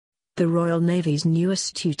The Royal Navy's new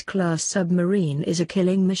Astute-class submarine is a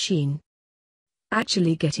killing machine.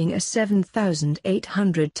 Actually getting a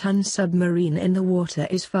 7,800-ton submarine in the water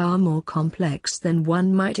is far more complex than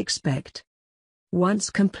one might expect. Once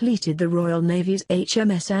completed, the Royal Navy's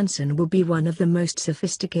HMS Anson will be one of the most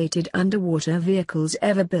sophisticated underwater vehicles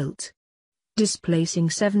ever built. Displacing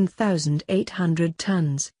 7,800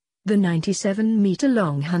 tons, the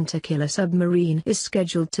 97-meter-long hunter-killer submarine is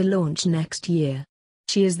scheduled to launch next year.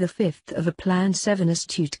 She is the fifth of a planned 7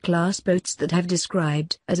 Astute-class boats that have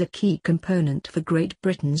described as a key component for Great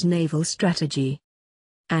Britain's naval strategy.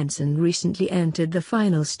 Anson recently entered the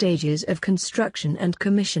final stages of construction and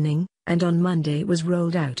commissioning, and on Monday was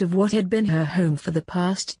rolled out of what had been her home for the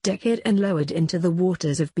past decade and lowered into the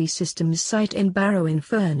waters of B Systems' site in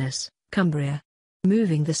Barrow-in-Furness, Cumbria.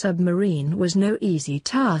 Moving the submarine was no easy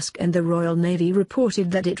task, and the Royal Navy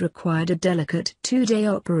reported that it required a delicate 2-day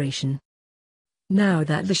operation. Now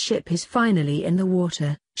that the ship is finally in the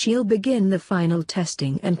water, she'll begin the final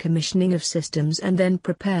testing and commissioning of systems and then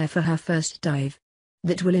prepare for her first dive.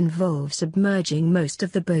 That will involve submerging most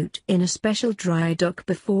of the boat in a special dry dock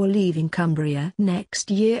before leaving Cumbria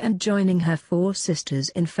next year and joining her 4 sisters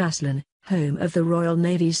in Faslane, home of the Royal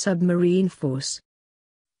Navy's submarine force.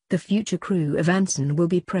 The future crew of Anson will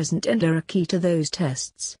be present and are a key to those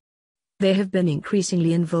tests. They have been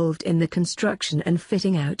increasingly involved in the construction and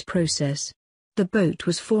fitting out process. The boat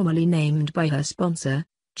was formally named by her sponsor,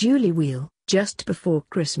 Julie Wheel, just before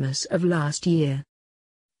Christmas of last year.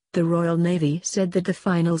 The Royal Navy said that the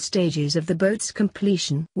final stages of the boat's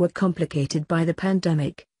completion were complicated by the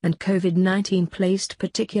pandemic, and COVID-19 placed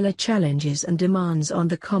particular challenges and demands on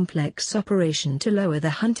the complex operation to lower the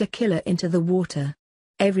hunter-killer into the water.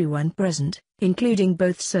 Everyone present, including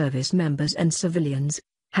both service members and civilians,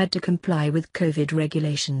 had to comply with COVID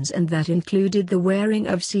regulations, and that included the wearing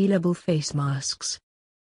of sea-level face masks.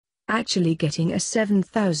 Actually getting a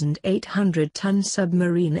 7,800-ton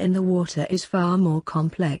submarine in the water is far more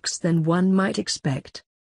complex than one might expect.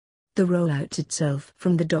 The rollout itself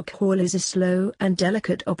from the dock hall is a slow and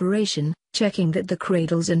delicate operation, checking that the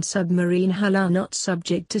cradles and submarine hull are not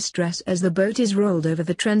subject to stress as the boat is rolled over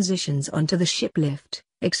the transitions onto the ship lift,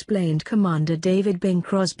 explained Commander David Bing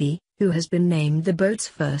Crosby, who has been named the boat's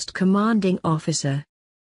first commanding officer.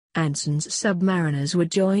 Anson's submariners were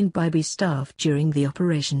joined by B staff during the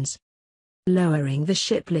operations. Lowering the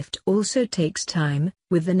ship lift also takes time,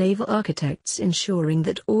 with the naval architects ensuring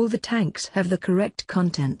that all the tanks have the correct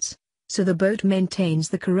contents, so the boat maintains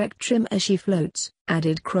the correct trim as she floats,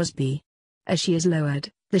 added Crosby. As she is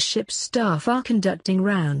lowered, the ship's staff are conducting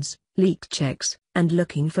rounds, leak checks, and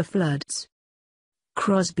looking for floods.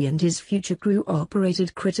 Crosby and his future crew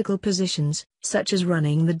operated critical positions, such as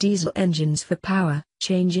running the diesel engines for power,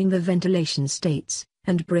 changing the ventilation states,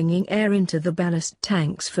 and bringing air into the ballast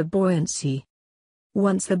tanks for buoyancy.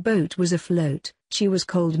 Once the boat was afloat, she was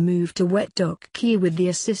cold moved to wet dock quay with the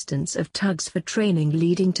assistance of tugs for training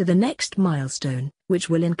leading to the next milestone, which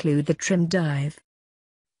will include the trim dive.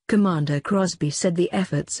 Commander Crosby said the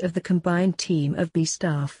efforts of the combined team of B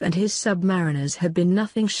staff and his submariners have been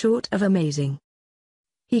nothing short of amazing.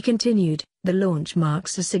 He continued, "The launch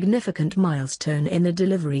marks a significant milestone in the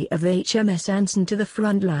delivery of HMS Anson to the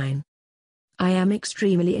front line. I am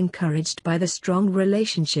extremely encouraged by the strong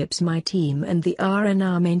relationships my team and the RN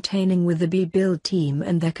are maintaining with the B-Build team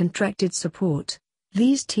and their contracted support.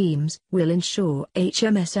 These teams will ensure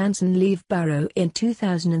HMS Anson leave Barrow in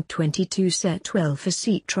 2022 set well for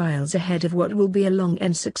sea trials ahead of what will be a long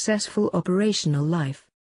and successful operational life."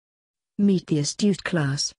 Meet the Astute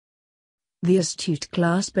class. The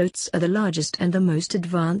Astute-class boats are the largest and the most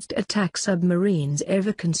advanced attack submarines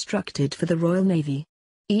ever constructed for the Royal Navy.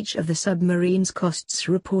 Each of the submarines costs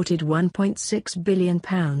reported £1.6 billion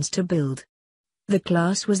to build. The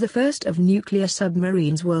class was the first of nuclear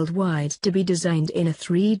submarines worldwide to be designed in a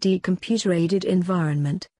 3D computer-aided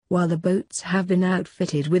environment, while the boats have been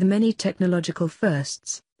outfitted with many technological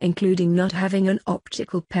firsts, including not having an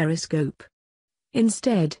optical periscope.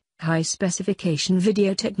 Instead, high-specification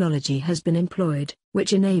video technology has been employed,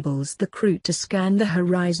 which enables the crew to scan the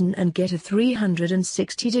horizon and get a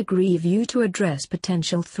 360-degree view to address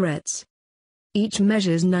potential threats. Each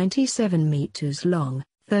measures 97 meters long,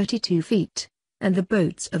 32 feet, and the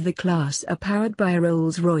boats of the class are powered by a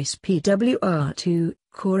Rolls-Royce PWR-2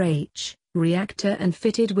 Core H reactor and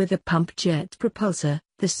fitted with a pump jet propulsor,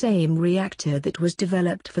 the same reactor that was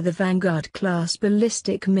developed for the Vanguard-class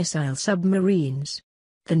ballistic missile submarines.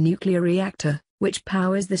 The nuclear reactor, which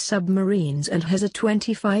powers the submarines and has a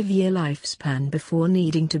 25-year lifespan before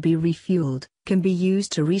needing to be refueled, can be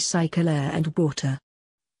used to recycle air and water.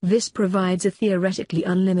 This provides a theoretically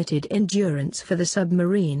unlimited endurance for the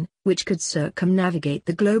submarine, which could circumnavigate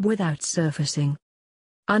the globe without surfacing.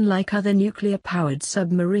 Unlike other nuclear-powered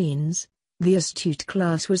submarines, the Astute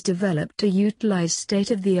class was developed to utilize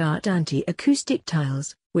state-of-the-art anti-acoustic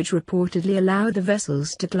tiles, which reportedly allow the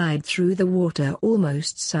vessels to glide through the water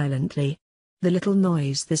almost silently. The little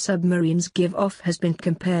noise the submarines give off has been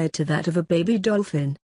compared to that of a baby dolphin.